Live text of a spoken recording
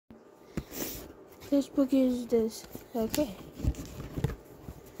This book is this. Okay.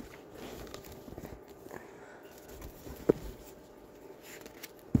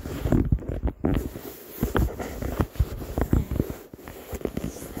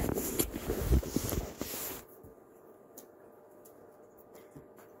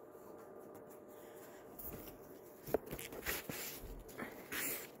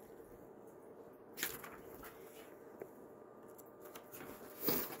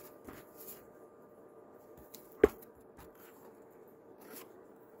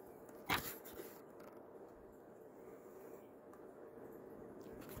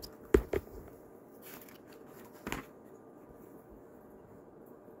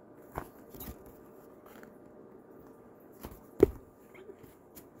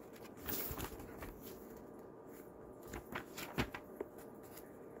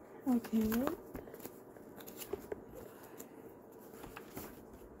 Okay.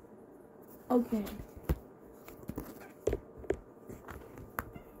 Okay.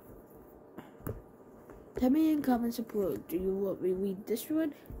 Tell me in comments below, do you want me to read this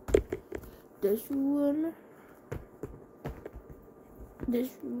one? This one? This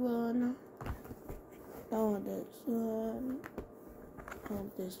one? Oh, this one?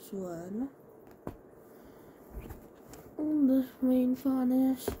 Oh, this one? Oh, this main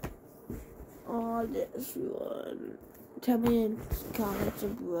furnace? Oh, this one? Tell me in comments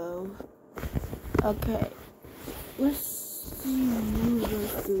below. Okay. Let's see what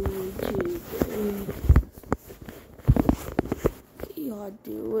we're doing today. Y'all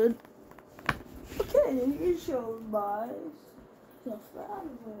doing? Okay, you show my stuff.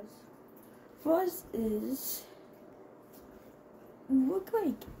 First is look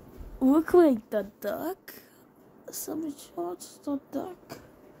like the duck. Some shots the duck.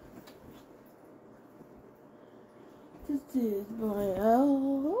 This is my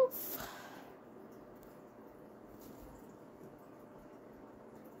elf.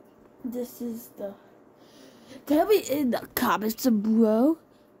 This is the. Tell me in the comments below.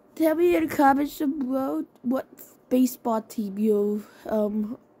 Tell me in the comments below what baseball team you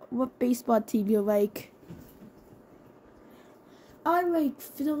like. I like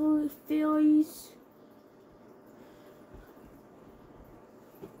Phillies.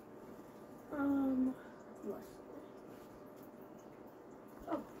 Oh,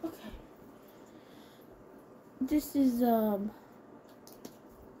 okay. This is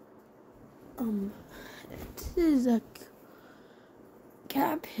this is a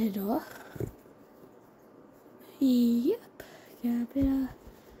capital. Yep, capital.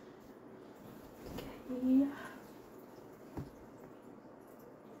 Okay.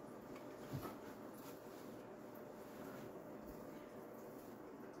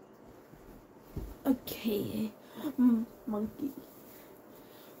 Okay, monkey.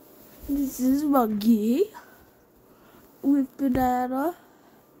 This is monkey with banana.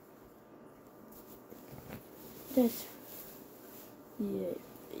 This, yeah.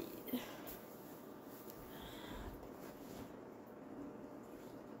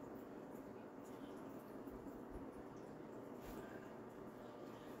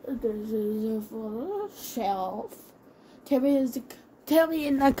 This is for the shelf. Tell me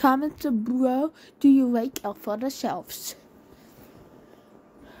in the comments below, do you like Elf on the Shelves?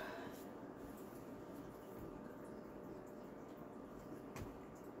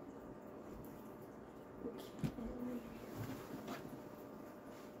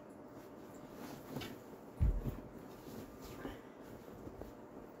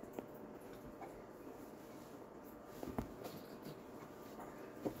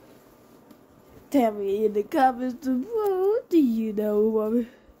 Tell me in the comments below, do you know what?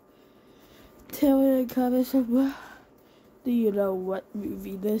 Tell me in the comments below, do you know what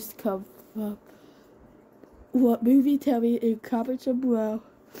movie this comes from? What movie? Tell me in the comments below.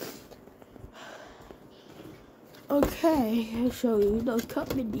 Okay, I'll show you the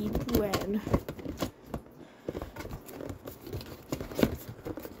company brand.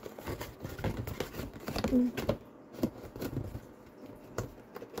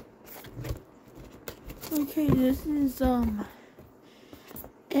 Okay, this is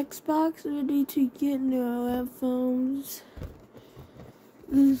Xbox ready to get new headphones.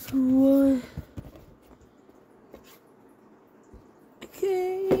 This one.